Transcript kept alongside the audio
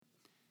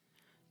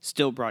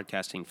Still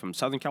broadcasting from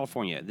Southern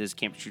California, this is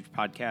Campus Church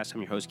Podcast.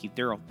 I'm your host, Keith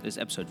Darrell. This is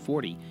episode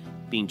 40,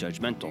 Being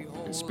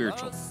Judgmental and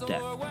Spiritual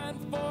Death.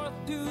 Went forth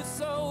to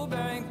sow,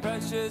 bearing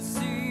precious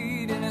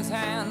seed in his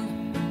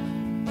hand,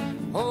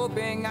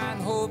 hoping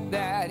and hope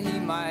that he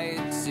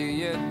might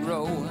see it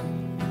grow,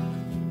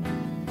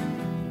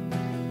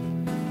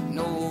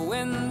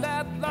 knowing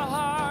that the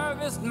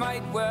harvest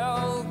might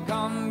well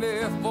come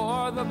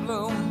before the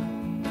bloom.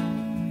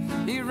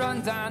 He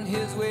runs on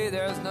his way,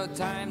 there's no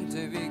time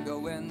to be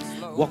going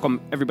slow.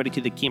 Welcome, everybody, to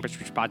the Campus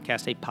Church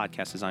Podcast, a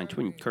podcast designed to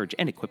encourage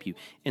and equip you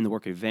in the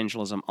work of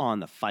evangelism on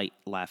the Fight,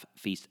 Laugh,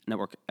 Feast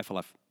Network,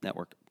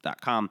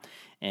 FLFnetwork.com.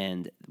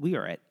 And we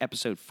are at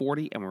episode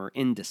 40, and we're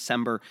in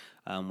December,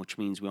 which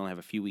means we only have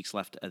a few weeks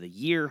left of the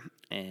year.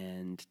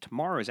 And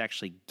tomorrow is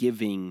actually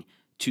Giving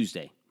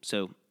Tuesday.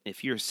 So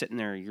if you're sitting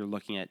there, you're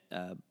looking at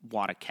a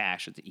wad of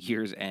cash at the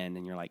year's end,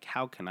 and you're like,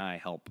 how can I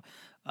help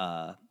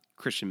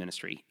Christian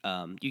ministry?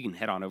 You can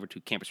head on over to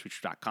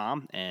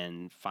campuspreacher.com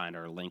and find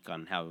our link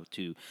on how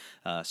to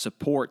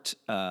support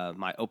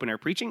my open air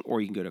preaching,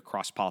 or you can go to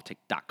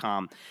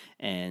crosspolitic.com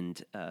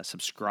and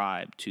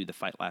subscribe to the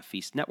Fight, Laugh,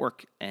 Feast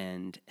Network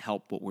and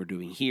help what we're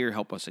doing here,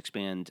 help us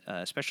expand,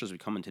 especially as we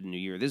come into the new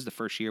year. This is the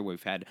first year where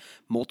we've had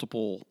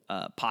multiple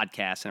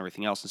podcasts and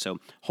everything else, and so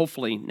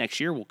hopefully next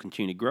year we'll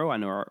continue to grow. I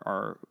know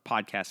our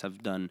podcasts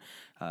have done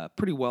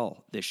pretty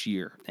well this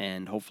year,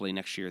 and hopefully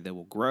next year they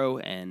will grow.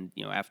 And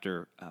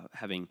after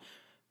having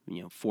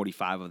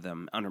 45 of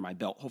them under my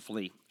belt,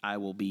 hopefully I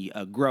will be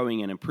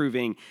growing and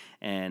improving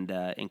and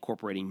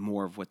incorporating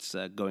more of what's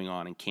going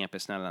on in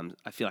campus now that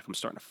I feel like I'm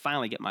starting to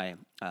finally get my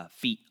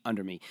feet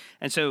under me.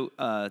 And so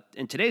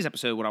in today's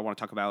episode, what I want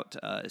to talk about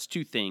is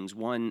two things.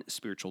 One,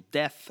 spiritual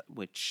death,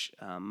 which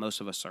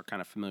most of us are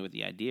kind of familiar with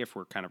the idea if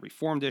we're kind of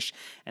reformed-ish.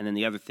 And then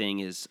the other thing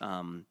is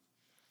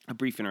a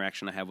brief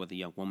interaction I have with a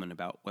young woman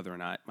about whether or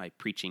not my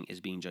preaching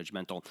is being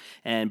judgmental.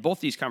 And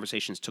both these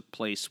conversations took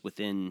place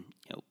within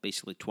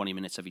basically 20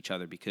 minutes of each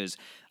other, because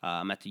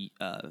I'm at the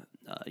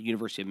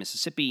University of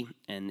Mississippi,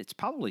 and it's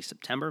probably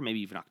September, maybe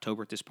even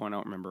October at this point. I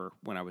don't remember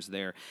when I was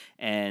there.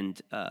 And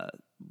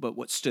but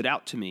what stood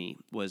out to me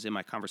was in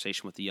my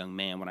conversation with the young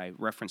man, when I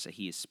referenced that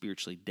he is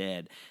spiritually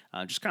dead,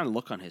 just kind of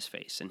look on his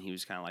face. And he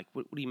was kind of like,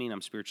 what do you mean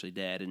I'm spiritually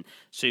dead? And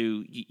so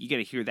you get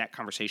to hear that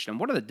conversation. And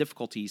one of the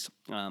difficulties,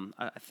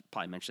 I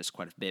probably mentioned this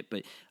quite a bit,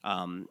 but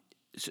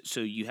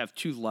so you have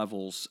two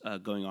levels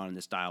going on in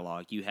this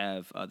dialogue. You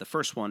have the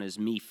first one is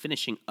me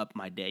finishing up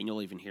my day, and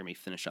you'll even hear me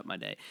finish up my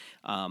day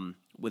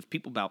with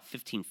people about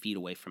 15 feet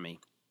away from me.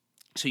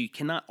 So you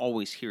cannot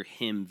always hear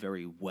him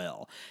very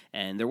well.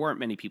 And there weren't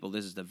many people.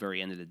 This is the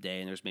very end of the day,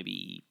 and there's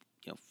maybe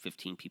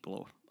 15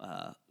 people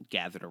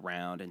gathered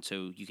around. And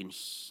so you can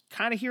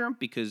kind of hear him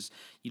because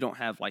you don't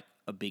have like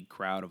a big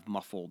crowd of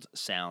muffled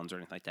sounds or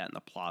anything like that. And the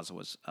plaza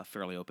was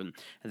fairly open.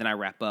 And then I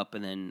wrap up,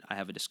 and then I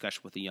have a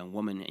discussion with a young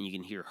woman, and you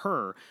can hear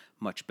her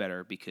much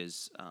better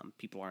because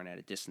people aren't at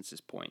a distance at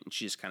this point. And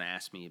she just kind of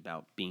asked me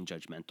about being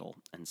judgmental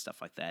and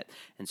stuff like that.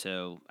 And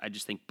so I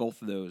just think both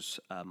of those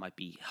might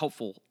be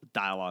helpful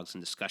dialogues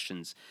and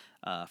discussions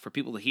for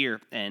people to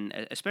hear, and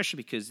especially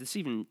because this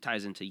even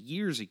ties into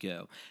years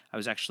ago. I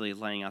was actually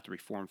laying out the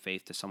Reformed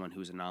faith to someone who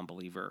was a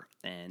non-believer,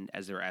 and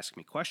as they were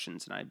asking me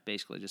questions, and I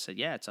basically just said,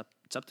 yeah, it's up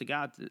to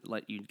God to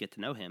let you get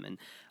to know him. And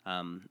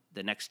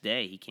the next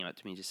day he came up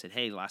to me and just said,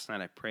 hey, last night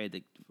I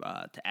prayed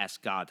to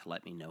ask God to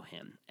let me know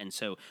him. And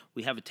so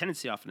we have a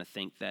tendency often to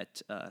think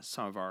that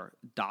some of our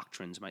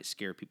doctrines might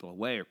scare people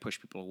away or push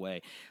people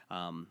away.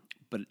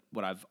 But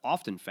what I've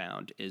often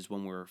found is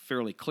when we're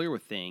fairly clear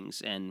with things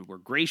and we're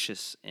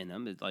gracious in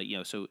them,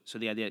 so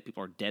the idea that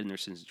people are dead in their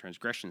sins and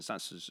transgressions,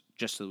 not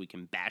just so that we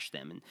can bash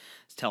them and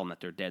tell them that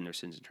they're dead in their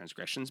sins and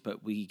transgressions,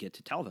 but we get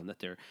to tell them that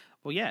they're,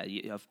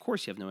 of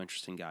course you have no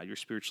interest in God. You're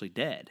spiritually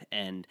dead.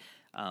 And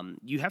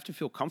you have to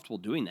feel comfortable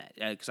doing that,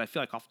 because I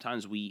feel like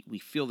oftentimes we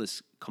feel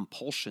this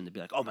compulsion to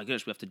be like, oh my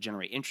goodness, we have to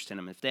generate interest in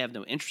them. If they have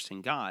no interest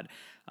in God,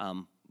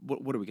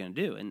 what are we going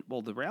to do? And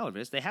well, the reality of it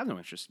is they have no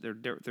interest. They're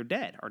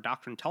dead. Our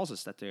doctrine tells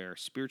us that they're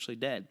spiritually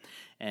dead,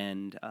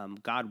 and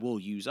God will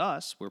use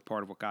us. We're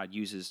part of what God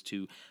uses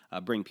to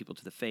bring people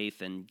to the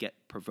faith and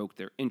provoke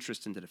their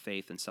interest into the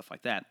faith and stuff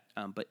like that.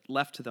 But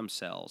left to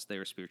themselves, they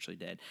are spiritually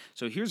dead.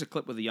 So here's a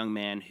clip with a young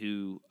man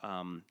who,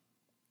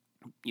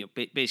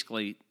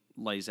 basically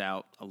lays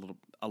out a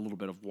little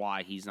bit of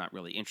why he's not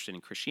really interested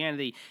in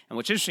Christianity. And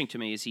what's interesting to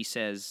me is he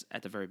says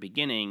at the very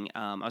beginning,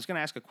 I was going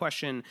to ask a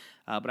question,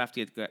 but I have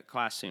to get to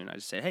class soon. I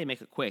just said, hey,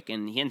 make it quick.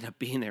 And he ended up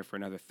being there for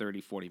another 30,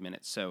 40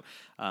 minutes. So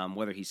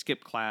whether he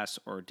skipped class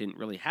or didn't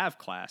really have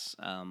class,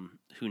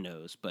 who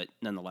knows? But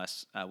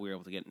nonetheless, we were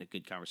able to get in a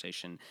good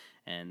conversation,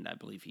 and I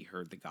believe he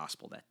heard the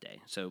gospel that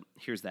day. So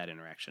here's that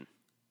interaction.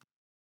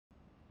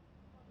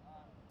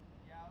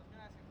 Yeah, I was going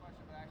to ask a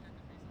question, but I actually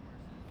have to be somewhere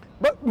soon.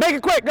 So. But make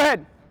it quick. Go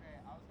ahead.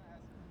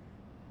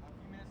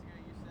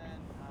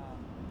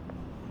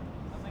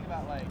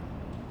 About like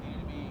we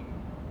need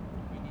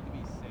to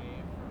be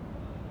saved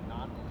from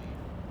non-belief.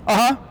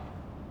 I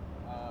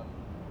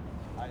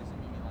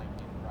assume you mean like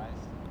in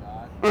Christ,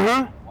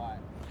 God. Why?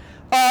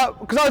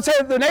 Because So I'd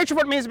say the nature of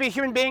what it means to be a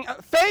human being,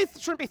 faith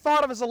shouldn't be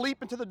thought of as a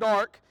leap into the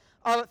dark.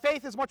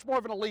 Faith is much more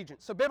of an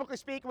allegiance. So biblically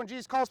speaking, when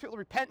Jesus calls people to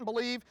repent and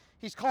believe,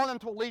 he's calling them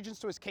to allegiance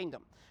to his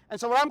kingdom. And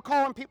so what I'm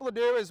calling people to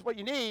do is what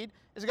you need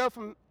is to go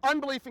from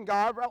unbelief in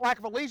God, lack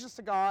of allegiance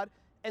to God,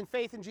 and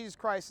faith in Jesus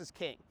Christ as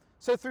king.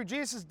 So through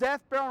Jesus'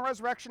 death, burial, and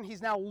resurrection,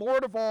 he's now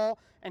Lord of all,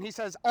 and he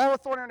says, all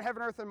authority in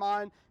heaven, earth, and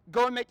mine,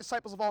 go and make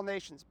disciples of all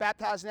nations,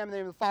 baptize them in the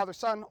name of the Father,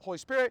 Son, Holy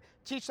Spirit,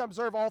 teach them to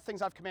observe all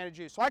things I've commanded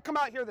you. So I come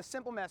out here with a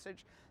simple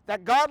message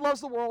that God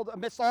loves the world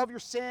amidst all of your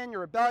sin,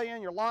 your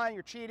rebellion, your lying,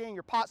 your cheating,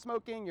 your pot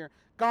smoking, your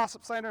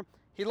gossip, slander.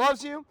 He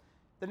loves you.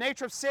 The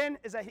nature of sin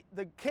is that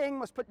the king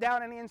must put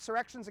down any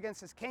insurrections against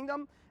his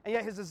kingdom, and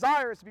yet his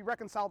desire is to be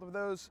reconciled with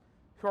those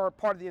who are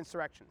part of the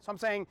insurrection. So I'm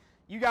saying,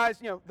 you guys,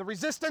 the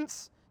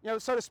resistance,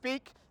 so to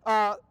speak,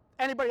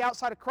 anybody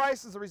outside of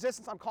Christ is the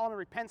resistance. I'm calling to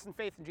repentance and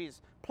faith in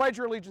Jesus. Pledge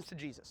your allegiance to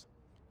Jesus.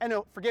 And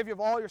he'll forgive you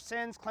of all your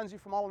sins, cleanse you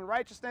from all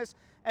unrighteousness.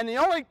 And the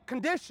only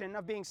condition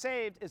of being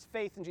saved is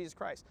faith in Jesus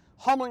Christ,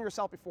 humbling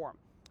yourself before him.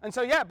 And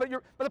so, but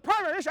the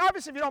primary issue,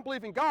 obviously, if you don't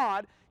believe in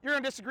God, you're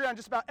going to disagree on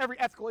just about every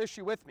ethical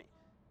issue with me.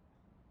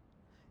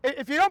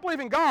 If you don't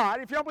believe in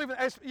God, if you don't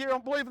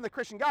believe in the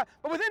Christian God,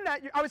 but within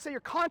that, I would say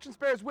your conscience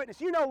bears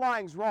witness. You know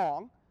lying's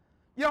wrong.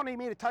 You don't need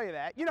me to tell you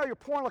that. You know your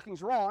porn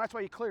looking's wrong. That's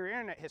why you clear your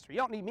internet history.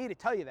 You don't need me to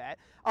tell you that.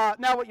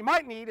 Now, what you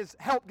might need is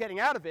help getting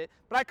out of it,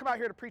 but I come out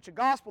here to preach a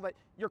gospel that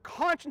your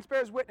conscience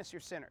bears witness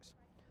you're sinners.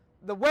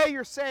 The way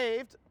you're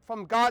saved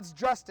from God's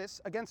justice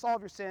against all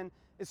of your sin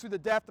is through the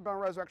death, the burial,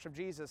 and resurrection of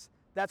Jesus.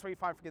 That's where you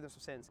find forgiveness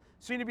of sins.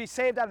 So you need to be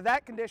saved out of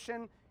that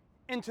condition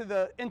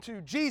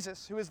into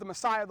Jesus, who is the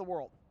Messiah of the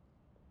world.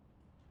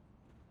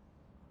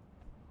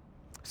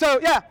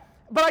 So,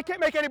 but I can't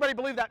make anybody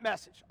believe that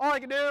message. All I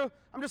can do,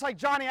 I'm just like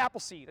Johnny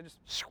Appleseed.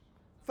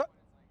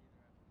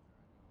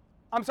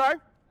 I'm sorry?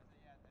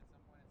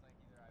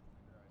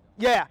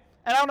 Yeah,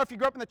 and I don't know if you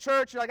grew up in the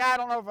church. You're like, I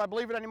don't know if I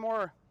believe it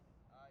anymore.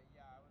 Yeah,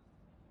 I was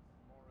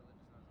more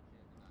religious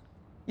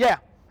when I was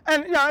a kid.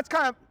 Yeah, and that's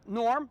kind of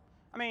norm.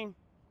 I mean,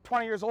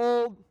 20 years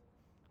old,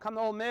 come to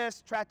Ole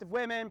Miss, attractive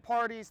women,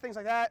 parties, things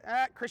like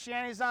that.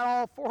 Christianity's not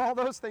all for all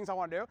those things I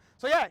want to do.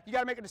 So you got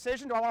to make a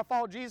decision. Do I want to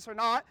follow Jesus or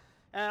not?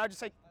 And I just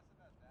say, less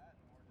about that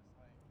and more just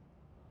like,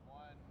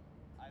 one,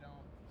 I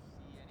don't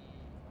see any,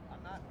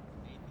 I'm not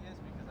an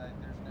atheist because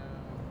there's no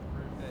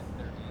proof that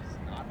there is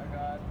not a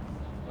God,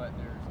 but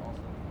there's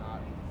also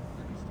not,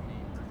 at least to me,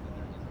 proof that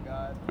there is a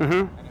God.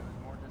 Mm-hmm. And it was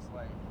more just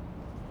like,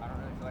 I don't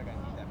really feel like I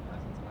need that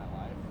presence in my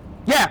life.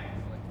 Yeah. I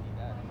just like need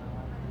that in my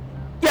life.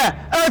 Yeah,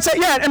 I would say,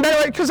 and by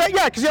the way, because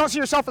you don't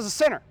see yourself as a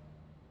sinner.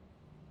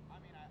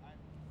 I mean, I don't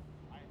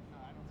see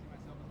myself as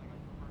like a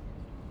perfect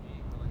human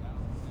being, but like I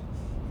don't think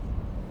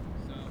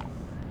so,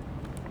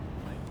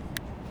 like,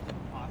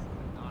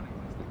 possibly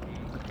non-existent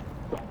being.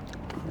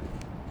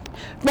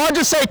 Well, I'll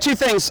just say two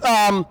things.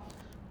 I'd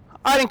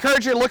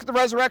encourage you to look at the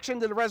resurrection.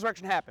 Did the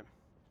resurrection happen?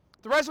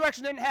 If the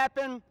resurrection didn't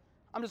happen,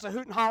 I'm just a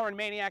hoot and hollering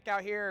maniac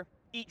out here,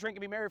 eat, drink,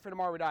 and be merry, for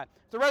tomorrow we die.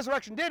 If the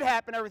resurrection did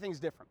happen, everything's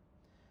different.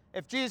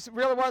 If Jesus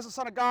really was the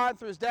Son of God,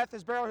 through his death,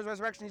 his burial, his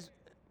resurrection,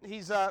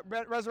 he's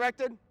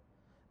resurrected,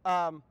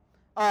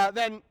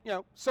 then,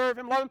 serve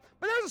him, love him.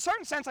 But there's a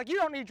certain sense, like, you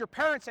don't need your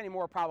parents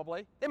anymore,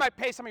 probably. They might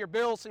pay some of your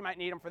bills, so you might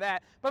need them for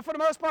that. But for the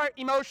most part,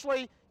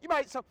 emotionally, you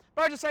might.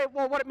 But I just say,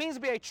 well, what it means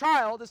to be a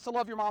child is to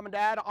love your mom and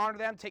dad, honor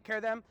them, take care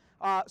of them.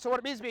 So what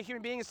it means to be a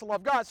human being is to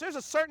love God. So there's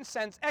a certain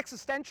sense,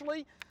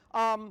 existentially,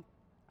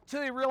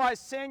 until you realize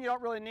sin, you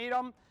don't really need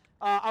them.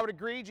 I would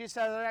agree. Jesus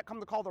said that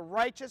come to call the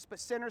righteous, but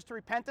sinners to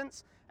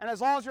repentance. And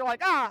as long as you're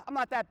like, I'm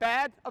not that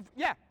bad,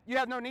 you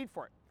have no need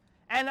for it.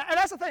 And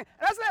that's the thing.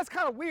 And that's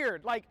kind of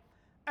weird. Like,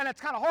 and it's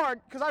kind of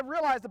hard because I've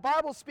realized the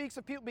Bible speaks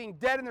of people being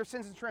dead in their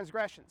sins and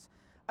transgressions.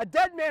 A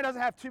dead man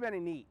doesn't have too many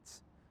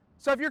needs.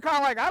 So if you're kind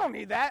of like, I don't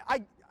need that,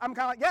 I'm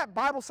kind of like,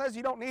 Bible says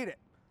you don't need it.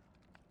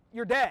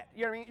 You're dead.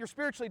 You know what I mean? You're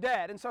spiritually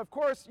dead. And so, of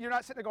course, you're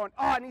not sitting there going,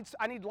 I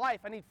need life.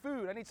 I need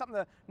food. I need something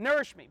to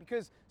nourish me.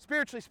 Because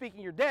spiritually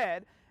speaking, you're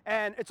dead.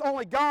 And it's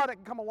only God that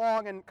can come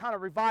along and kind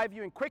of revive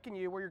you and quicken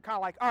you where you're kind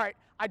of like, all right,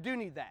 I do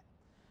need that.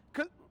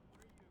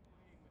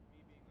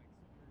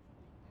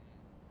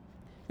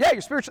 Yeah,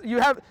 you're spiritually,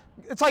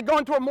 it's like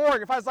going to a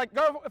morgue. If I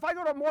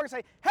go to a morgue and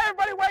say, hey,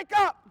 everybody wake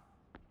up.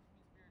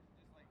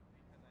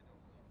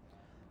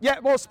 Yeah,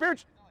 well,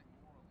 spiritually.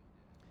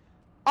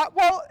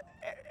 Well,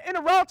 in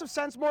a relative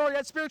sense, morally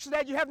dead, spiritually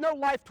dead, you have no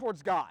life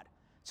towards God.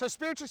 So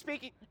spiritually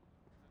speaking,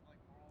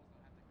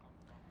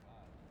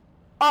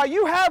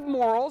 you have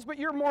morals, but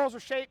your morals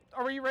are shaped.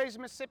 Were you raised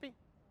in Mississippi?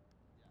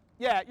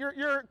 Yeah,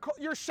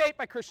 you're shaped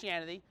by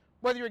Christianity.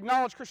 Whether you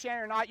acknowledge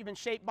Christianity or not, you've been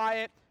shaped by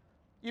it.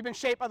 You've been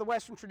shaped by the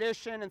Western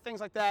tradition and things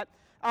like that.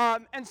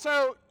 And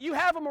so you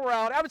have a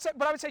morality. I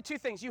would say two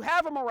things. You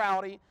have a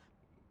morality,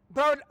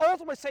 but I would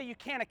ultimately say you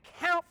can't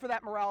account for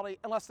that morality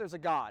unless there's a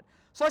God.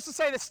 So let's just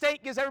say the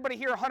state gives everybody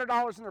here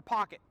 $100 in their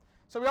pocket.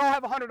 So we all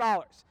have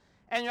 $100.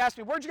 And you ask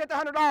me, where'd you get the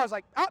 $100?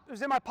 Like, it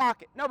was in my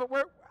pocket. No, but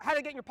how did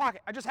it get in your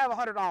pocket? I just have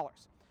 $100.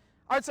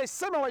 I would say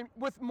similarly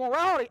with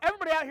morality,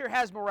 everybody out here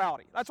has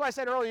morality. That's why I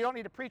said earlier you don't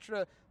need a preacher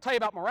to tell you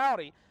about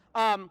morality.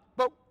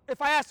 But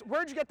if I ask,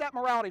 where'd you get that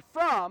morality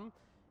from?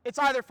 It's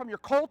either from your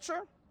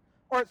culture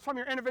or it's from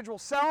your individual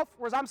self,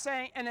 whereas I'm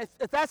saying, and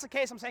if that's the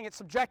case, I'm saying it's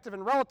subjective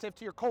and relative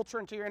to your culture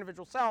and to your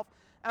individual self,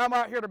 and I'm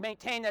out here to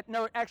maintain that,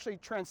 no, it actually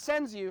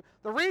transcends you.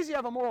 The reason you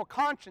have a moral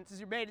conscience is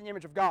you're made in the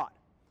image of God.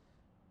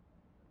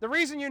 The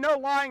reason you know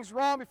lying's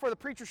wrong before the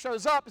preacher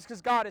shows up is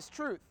because God is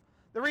truth.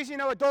 The reason you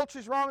know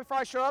adultery is wrong before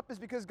I show up is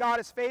because God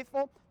is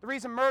faithful. The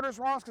reason murder is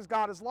wrong is because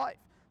God is life.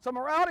 So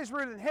morality is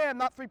rooted in Him,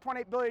 not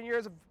 3.8 billion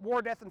years of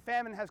war, death, and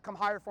famine has come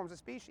higher forms of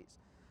species.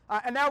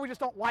 And now we just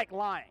don't like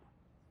lying,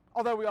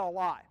 although we all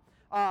lie.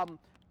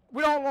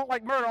 We don't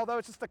like murder, although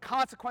it's just the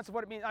consequence of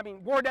what it means. I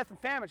mean, war, death, and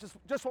famine is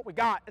just what we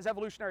got as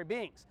evolutionary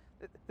beings.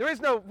 There is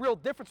no real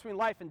difference between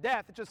life and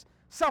death. It's just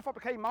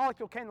self-replicating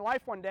molecule came to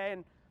life one day,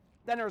 and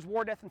then there was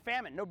war, death, and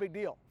famine. No big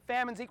deal.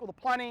 Famine's equal to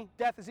plenty.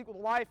 Death is equal to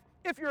life,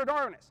 if you're a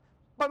Darwinist.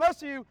 But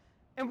most of you,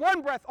 in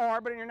one breath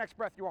are, but in your next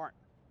breath you aren't.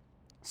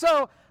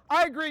 So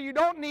I agree, you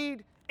don't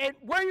need, and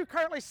where you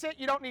currently sit,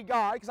 you don't need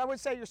God, because I would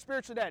say you're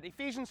spiritually dead.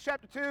 Ephesians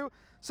chapter 2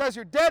 says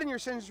you're dead in your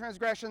sins and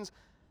transgressions.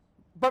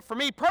 But for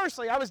me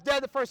personally, I was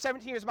dead the first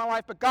 17 years of my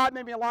life, but God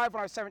made me alive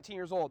when I was 17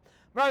 years old.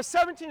 When I was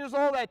 17 years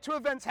old, I had two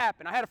events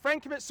happen. I had a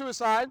friend commit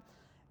suicide,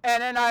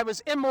 and then I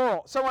was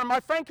immoral. So when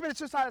my friend committed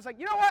suicide, I was like,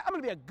 you know what? I'm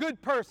going to be a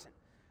good person.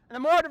 And the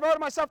more I devoted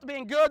myself to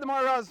being good, the more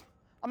I realized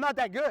I'm not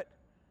that good.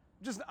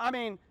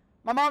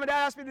 My mom and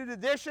dad asked me to do the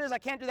dishes. I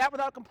can't do that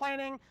without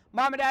complaining.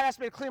 Mom and dad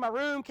asked me to clean my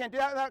room. Can't do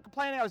that without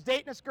complaining. I was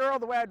dating this girl.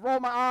 The way I'd roll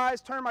my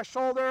eyes, turn my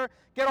shoulder,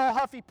 get all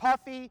huffy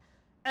puffy,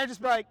 and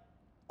just be like,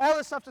 all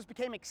this stuff just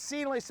became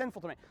exceedingly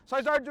sinful to me. So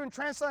I started doing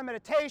transcendental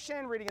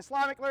meditation, reading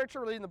Islamic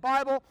literature, reading the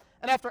Bible.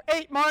 And after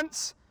 8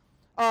 months,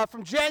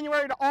 from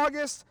January to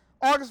August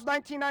of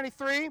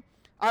 1993,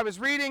 I was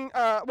reading,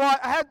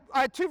 I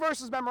had two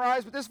verses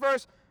memorized, but this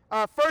verse,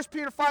 1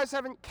 Peter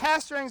 5:7,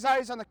 cast your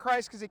anxieties on the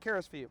Christ because He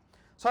cares for you.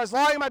 So I was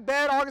lying in my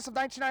bed, August of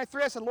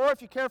 1993. I said, Lord,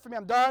 if you care for me,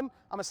 I'm done.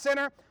 I'm a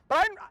sinner.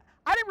 But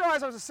I didn't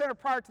realize I was a sinner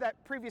prior to that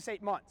previous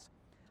 8 months.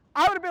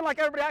 I would have been like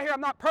everybody out here,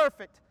 I'm not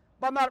perfect,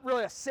 but I'm not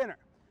really a sinner.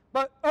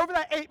 But over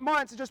that 8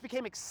 months, it just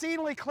became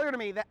exceedingly clear to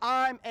me that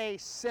I'm a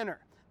sinner.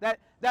 That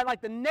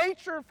like the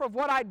nature of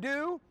what I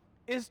do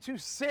is to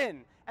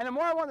sin. And the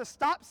more I wanted to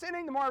stop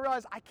sinning, the more I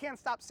realized I can't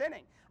stop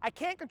sinning. I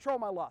can't control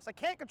my lust. I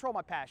can't control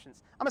my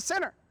passions. I'm a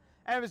sinner.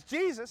 And it was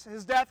Jesus,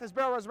 His death, His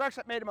burial,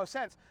 resurrection that made the most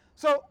sense.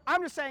 So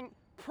I'm just saying,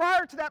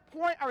 prior to that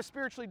point, I was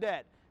spiritually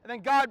dead. And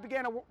then God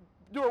began to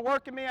do a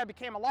work in me. I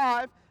became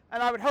alive.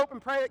 And I would hope and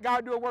pray that God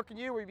would do a work in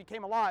you where you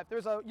became alive.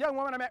 There's a young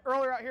woman I met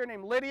earlier out here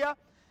named Lydia.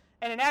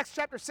 And in Acts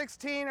chapter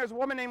 16, there's a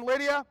woman named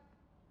Lydia.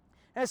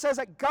 And it says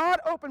that God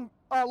opened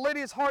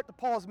Lydia's heart to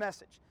Paul's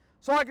message.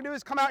 So all I can do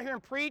is come out here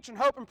and preach and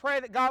hope and pray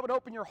that God would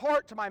open your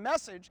heart to my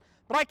message.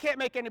 But I can't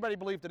make anybody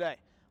believe today.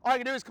 All I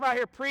can do is come out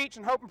here, preach,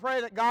 and hope and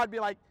pray that God would be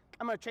like,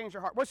 I'm going to change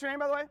your heart. What's your name,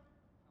 by the way?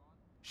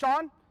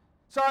 Sean?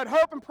 So I'd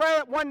hope and pray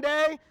that one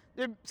day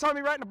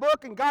somebody writing a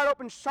book and God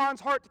opened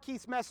Sean's heart to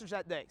Keith's message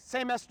that day.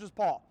 Same message as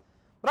Paul.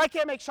 But I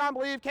can't make Sean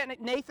believe, can't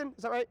make Nathan,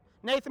 is that right?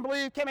 Nathan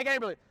believe, can't make anybody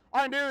believe.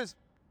 All I can do is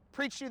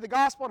preach to you the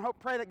gospel and hope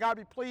and pray that God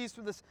be pleased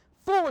with this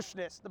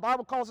foolishness. The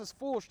Bible calls this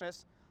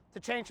foolishness to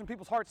change some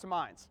people's hearts and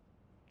minds.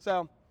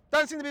 So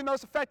doesn't seem to be the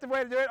most effective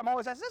way to do it. I'm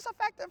always asking, is this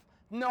effective?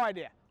 No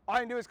idea. All I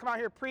can do is come out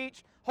here,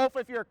 preach.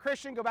 Hopefully if you're a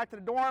Christian, go back to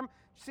the dorm,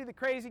 see the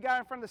crazy guy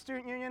in front of the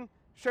student union,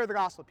 share the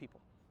gospel with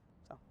people.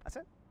 So that's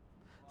it.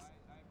 Well,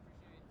 I appreciate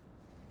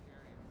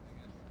sharing,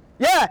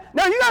 I guess.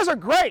 Yeah, no, you guys are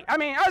great. I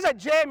mean, I was at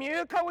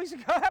JMU a couple weeks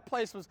ago. That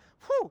place was,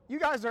 whew, you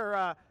guys are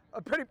a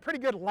pretty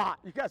good lot.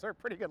 You guys are a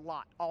pretty good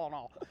lot, all in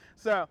all.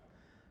 So,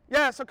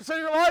 yeah, so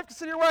consider your life,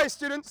 consider your ways,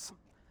 students.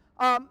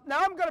 Now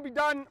I'm going to be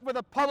done with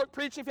a public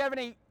preaching. If you have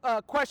any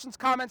questions,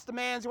 comments,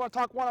 demands, you want to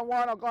talk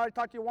one-on-one, I'll gladly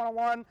talk to you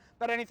one-on-one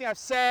about anything I've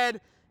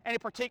said, any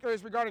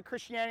particulars regarding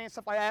Christianity and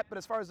stuff like that. But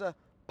as far as the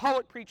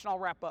public preaching, I'll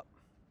wrap up.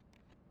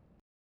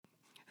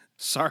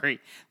 Sorry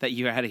that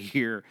you had to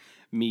hear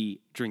me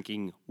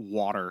drinking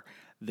water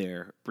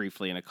there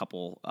briefly in a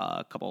couple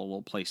of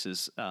little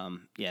places.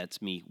 Yeah,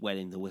 it's me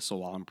wetting the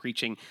whistle while I'm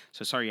preaching.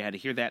 So sorry you had to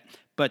hear that.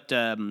 But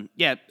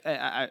yeah,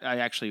 I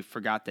actually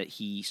forgot that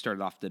he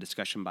started off the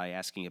discussion by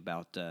asking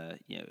about,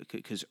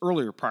 because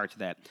earlier prior to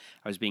that,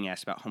 I was being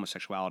asked about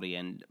homosexuality,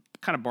 and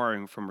kind of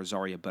borrowing from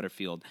Rosaria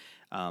Butterfield,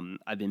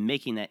 I've been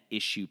making that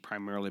issue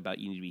primarily about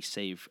you need to be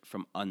saved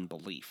from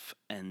unbelief,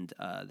 and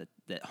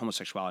that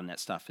homosexuality and that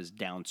stuff is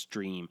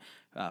downstream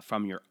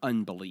from your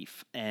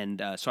unbelief.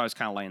 And so I was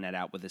kind of laying that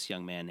out with this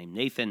young man named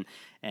Nathan,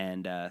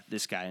 and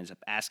this guy ends up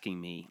asking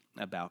me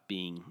about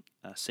being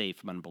saved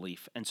from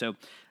unbelief. And so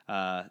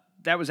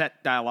that was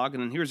that dialogue.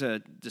 And then here's a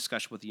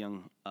discussion with a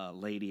young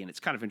lady, and it's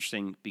kind of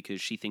interesting because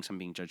she thinks I'm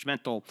being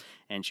judgmental,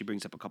 and she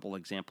brings up a couple of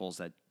examples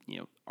that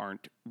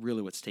aren't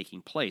really what's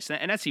taking place.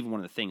 And that's even one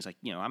of the things, like,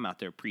 I'm out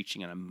there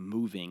preaching and I'm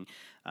moving.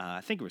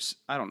 I think it was,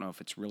 I don't know if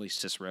it's really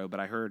Cicero, but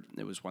I heard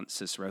it was once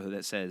Cicero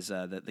that says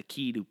that the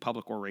key to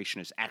public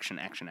oration is action,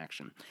 action,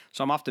 action.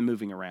 So I'm often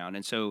moving around.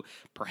 And so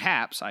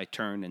perhaps I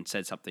turned and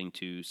said something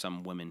to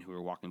some women who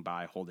were walking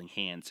by holding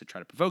hands to try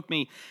to provoke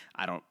me.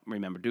 I don't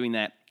remember doing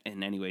that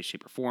in any way,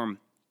 shape, or form.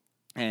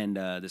 And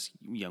this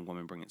young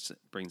woman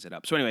brings it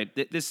up. So anyway,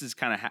 this is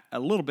kind of a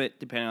little bit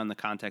depending on the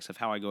context of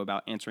how I go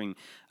about answering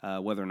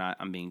whether or not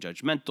I'm being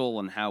judgmental,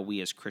 and how we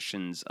as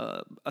Christians,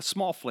 a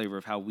small flavor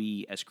of how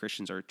we as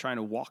Christians are trying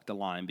to walk the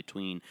line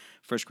between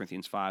 1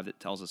 Corinthians 5 that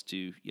tells us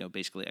to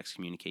basically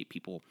excommunicate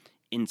people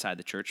inside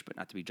the church, but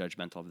not to be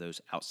judgmental of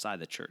those outside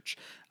the church,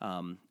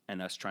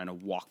 and us trying to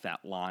walk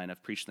that line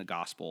of preaching the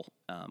gospel,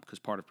 because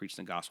part of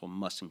preaching the gospel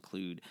must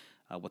include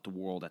what the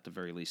world, at the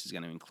very least, is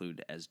going to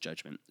include as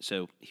judgment.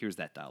 So here's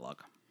that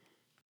dialogue.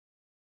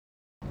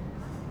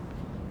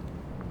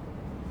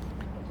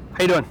 How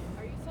you doing?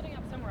 Are you setting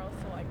up somewhere else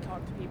to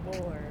talk to people,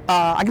 or?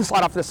 I can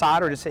slide off to the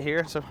side or just sit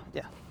here. So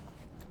yeah,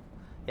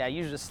 I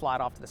usually just slide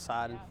off to the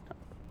side. Yeah.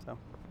 So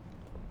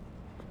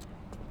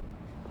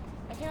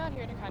I came out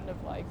here to kind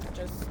of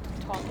just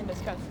talk and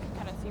discuss,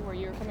 kind of see where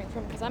you're coming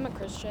from, because I'm a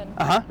Christian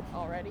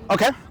already.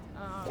 Okay.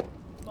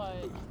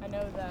 But I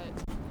know that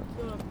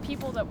the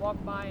people that walk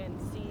by and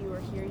see you or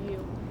hear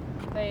you,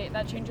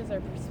 that changes their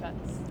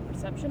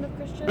perception of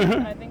Christians,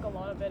 and I think a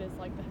lot of it is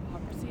the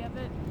hypocrisy of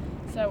it.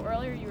 So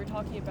earlier you were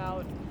talking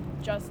about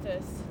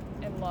justice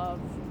and love,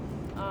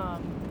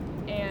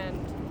 and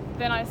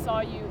then I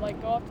saw you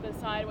go up to the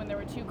side when there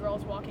were two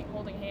girls walking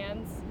holding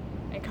hands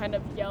and kind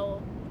of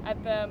yell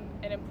at them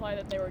and imply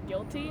that they were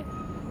guilty.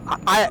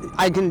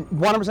 I can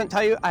 100%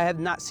 tell you I have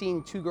not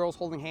seen two girls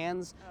holding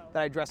hands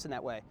that I dressed in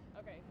that way.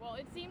 Okay, well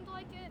it seemed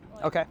like it.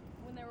 Okay.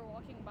 When they were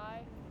walking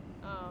by,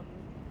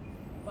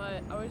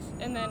 but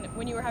and then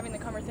when you were having the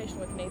conversation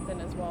with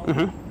Nathan as well,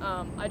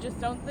 I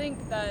just don't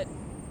think that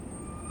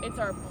it's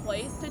our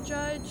place to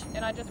judge,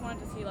 and I just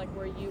wanted to see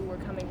where you were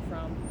coming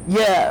from.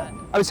 Yeah,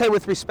 I would say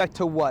with respect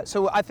to what?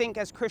 So I think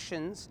as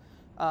Christians,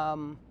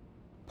 part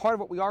of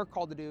what we are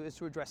called to do is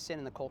to address sin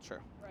in the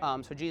culture.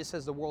 Right. So Jesus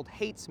says the world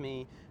hates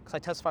me because I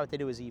testify what they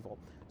do is evil.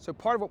 So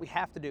part of what we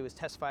have to do is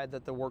testify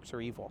that the works are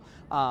evil.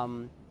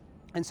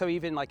 And so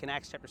even in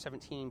Acts chapter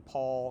 17,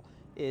 Paul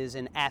is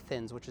in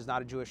Athens, which is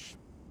not a Jewish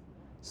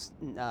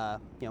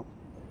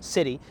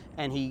city,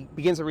 and he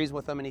begins to reason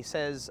with them, and he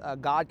says,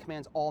 God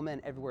commands all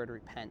men everywhere to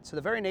repent. So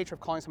the very nature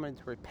of calling someone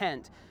to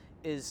repent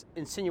is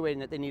insinuating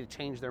that they need to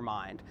change their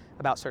mind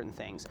about certain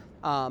things.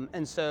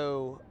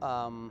 So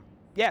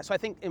I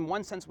think in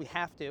one sense we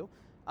have to.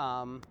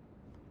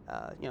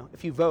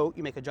 If you vote,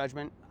 you make a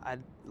judgment. I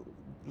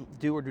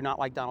do or do not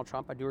like Donald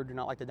Trump. I do or do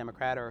not like the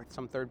Democrat or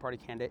some third-party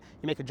candidate.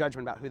 You make a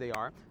judgment about who they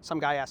are. Some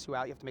guy asks you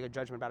out, you have to make a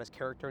judgment about his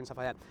character and stuff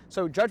like that.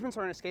 So judgments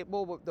are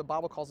inescapable. What the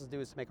Bible calls us to do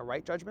is to make a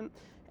right judgment.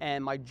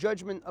 And my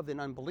judgment of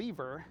an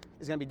unbeliever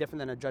is going to be different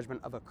than a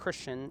judgment of a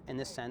Christian in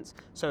this sense.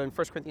 So in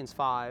 1 Corinthians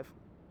 5,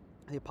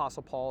 the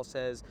Apostle Paul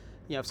says,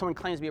 if someone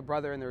claims to be a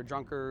brother and they're a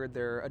drunkard,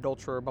 they're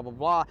adulterer, blah, blah,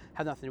 blah,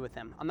 have nothing to do with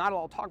them. I'm not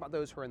allowed to talk about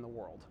those who are in the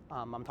world.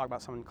 I'm talking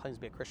about someone who claims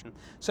to be a Christian.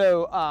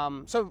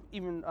 So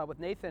even with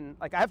Nathan,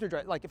 I have to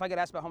address, if I get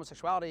asked about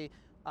homosexuality,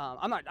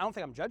 I don't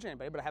think I'm judging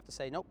anybody, but I have to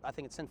say, nope, I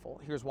think it's sinful.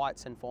 Here's why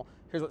it's sinful.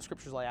 Here's what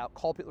scriptures lay out.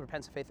 Call people to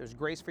repentance and faith. There's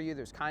grace for you.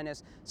 There's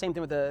kindness. Same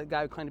thing with the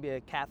guy who claimed to be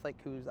a Catholic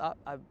who's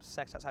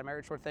sex outside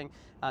marriage sort of thing.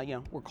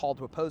 We're called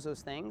to oppose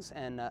those things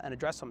and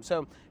address them.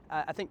 So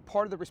I think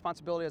part of the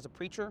responsibility as a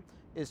preacher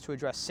is to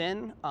address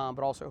sin,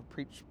 but also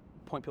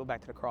point people back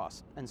to the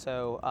cross. And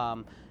so,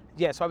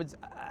 so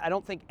I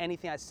don't think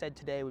anything I said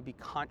today would be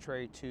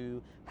contrary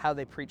to how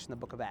they preach in the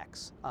book of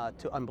Acts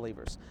to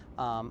unbelievers.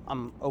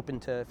 I'm open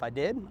to, if I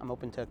did, I'm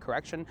open to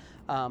correction,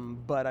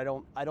 but I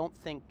don't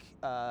think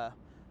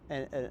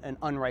an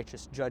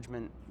unrighteous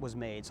judgment was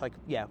made. So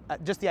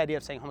just the idea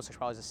of saying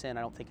homosexuality is a sin,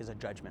 I don't think is a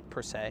judgment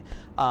per se.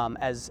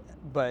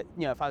 But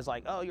if I was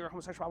like, oh, you're a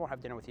homosexual, I won't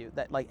have dinner with you,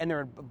 and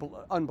they're an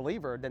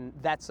unbeliever, then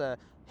that's a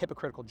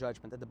hypocritical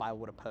judgment that the Bible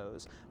would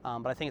oppose.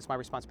 But I think it's my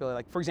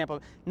responsibility. For example,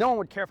 no one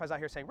would care if I was out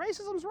here saying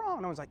racism's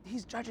wrong. No one's like,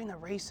 he's judging the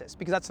racist,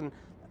 because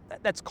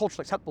that's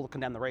culturally acceptable to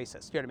condemn the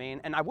racist. You know what I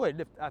mean? And I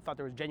would if I thought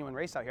there was genuine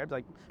race out here. I'd be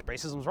like,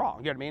 racism's wrong.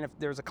 You know what I mean? If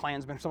there was a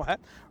Klansman or something like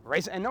that,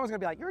 race, and no one's gonna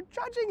be like, you're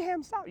judging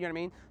him. Stop. You know what I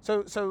mean?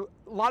 So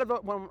a lot of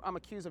it, when I'm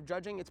accused of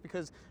judging, it's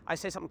because I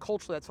say something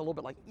culturally that's a little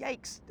bit like,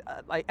 yikes.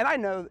 And I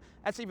know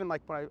that's even when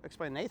I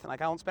explain to Nathan, I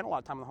don't spend a lot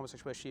of time on the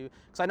homosexual issue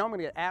because I know I'm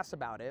gonna get asked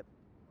about it,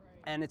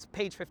 and it's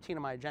page 15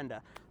 of my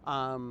agenda.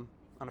 On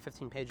a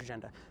 15-page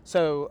agenda.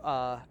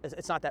 So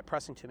it's not that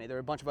pressing to me. There are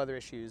a bunch of other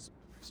issues,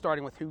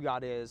 starting with who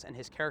God is and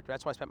his character.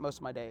 That's why I spent most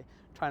of my day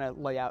trying to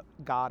lay out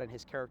God and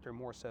his character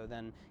more so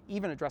than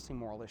even addressing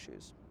moral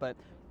issues. But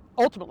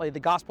ultimately, the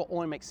gospel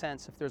only makes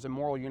sense if there's a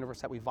moral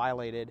universe that we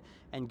violated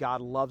and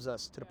God loves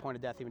us to the point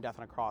of death, even death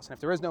on a cross. And if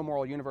there is no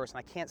moral universe and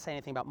I can't say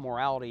anything about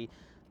morality,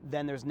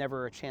 then there's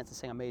never a chance to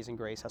sing Amazing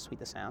Grace, how sweet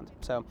the sound.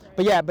 So,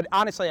 but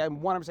honestly, I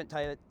 100%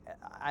 tell you that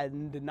I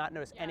did not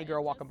notice any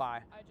girl walking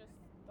by. I just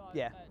thought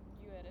that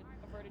you had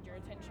averted your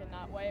attention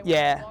that way when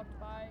you walked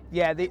by.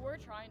 Yeah, they were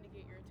trying to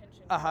get your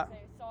attention because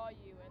they saw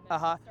you and then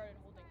started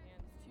holding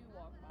hands to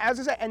walk by. as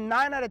I said, and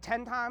 9 out of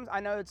 10 times, I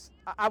know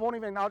I won't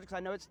even acknowledge it because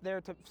I know it's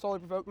there to solely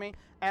provoke me.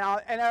 And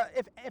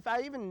if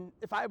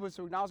I was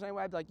to acknowledge it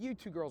anyway, I'd be like, you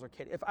two girls are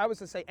kidding. If I was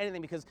to say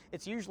anything, because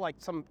it's usually like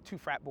some two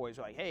frat boys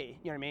are like, hey,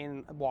 you know what I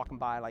mean, walking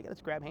by, like,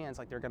 let's grab hands,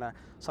 like they're gonna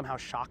somehow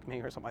shock me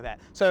or something like that.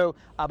 So,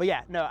 but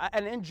yeah, no,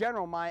 and in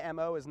general, my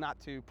MO is not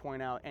to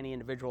point out any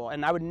individual,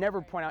 and I would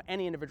never point out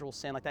any individual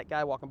sin, like that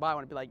guy walking by, I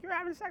want to be like, you're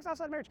having sex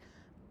outside marriage.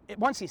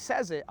 Once he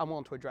says it, I'm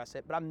willing to address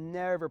it, but I'm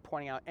never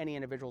pointing out any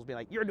individuals being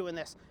like, you're doing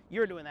this,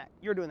 you're doing that,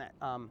 you're doing that.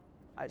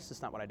 It's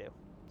just not what I do.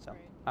 So,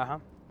 Right.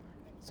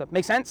 So,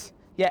 make sense?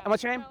 Yeah, and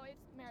what's your name? No, it's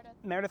Meredith.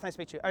 Meredith, nice to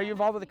meet you. Are you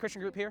involved with the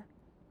Christian group here?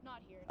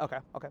 Not here. Okay.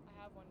 I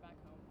have one back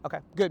home. Okay,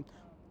 good.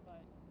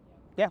 But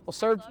Yeah, well,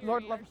 serve,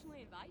 Lord, Lord.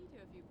 personally invite you to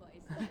a few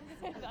places.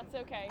 yeah. That's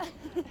okay.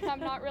 I'm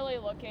not really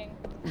looking.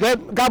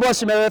 Good. God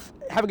bless you, Meredith.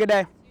 Have a good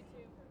day. You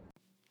too.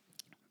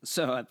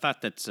 So I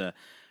thought that's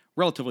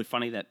relatively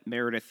funny that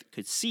Meredith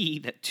could see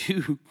that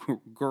two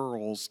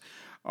girls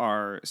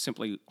are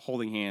simply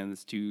holding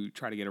hands to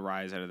try to get a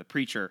rise out of the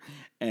preacher.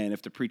 And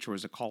if the preacher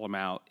was to call him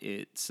out,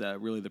 it's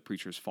really the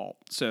preacher's fault.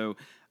 So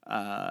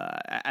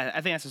I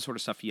think that's the sort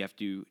of stuff you have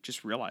to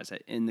just realize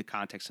that in the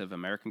context of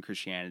American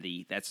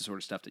Christianity, that's the sort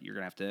of stuff that you're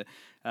going to have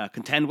to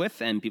contend with,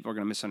 and people are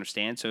going to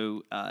misunderstand.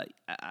 So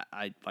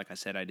I like I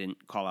said, I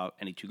didn't call out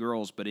any two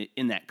girls, but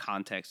in that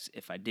context,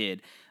 if I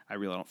did, I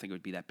really don't think it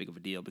would be that big of a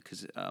deal,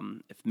 because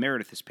if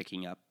Meredith is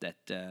picking up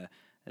that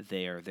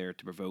they are there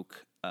to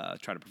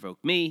try to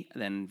provoke me,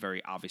 then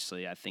very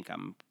obviously I think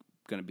I'm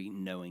going to be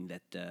knowing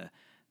that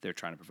they're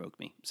trying to provoke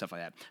me, stuff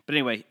like that. But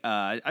anyway,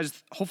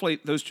 hopefully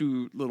those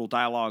two little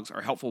dialogues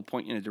are helpful,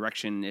 point you in a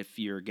direction if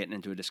you're getting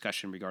into a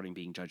discussion regarding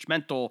being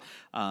judgmental,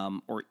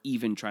 or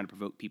even trying to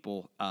provoke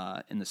people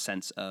in the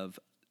sense of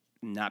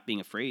not being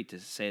afraid to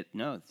say,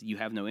 no, you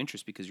have no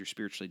interest because you're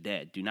spiritually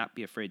dead. Do not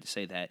be afraid to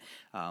say that.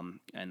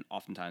 And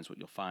oftentimes what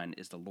you'll find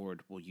is the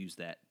Lord will use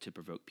that to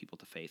provoke people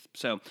to faith.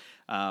 So,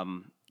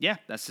 yeah,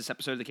 that's this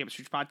episode of the Campus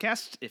Preacher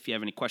Podcast. If you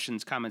have any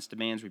questions, comments,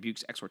 demands,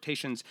 rebukes,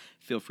 exhortations,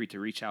 feel free to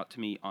reach out to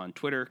me on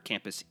Twitter,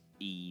 Campus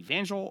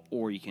Evangel,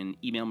 or you can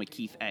email me,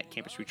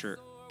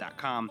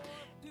 Keith@campuspreacher.com,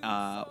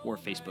 or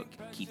Facebook,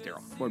 Keith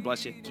Darrell. Lord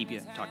bless you, keep you,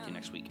 talk to you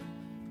next week.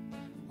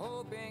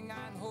 Hoping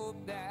and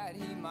hope that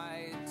he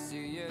might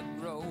see it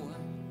grow,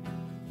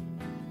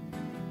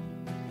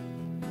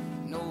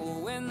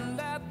 knowing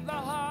that the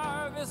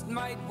harvest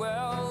might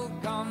well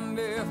come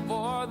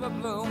before the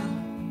bloom.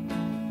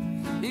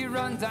 He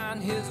runs on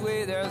his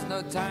way, there's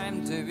no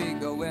time to be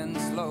going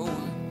slow.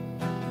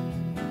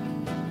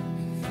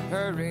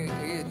 Hurry,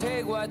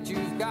 take what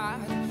you've got,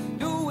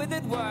 do with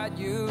it what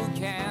you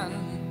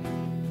can,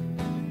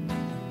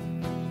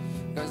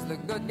 'cause the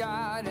good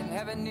God in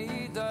heaven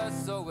needs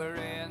us, so we're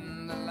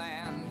in the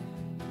land.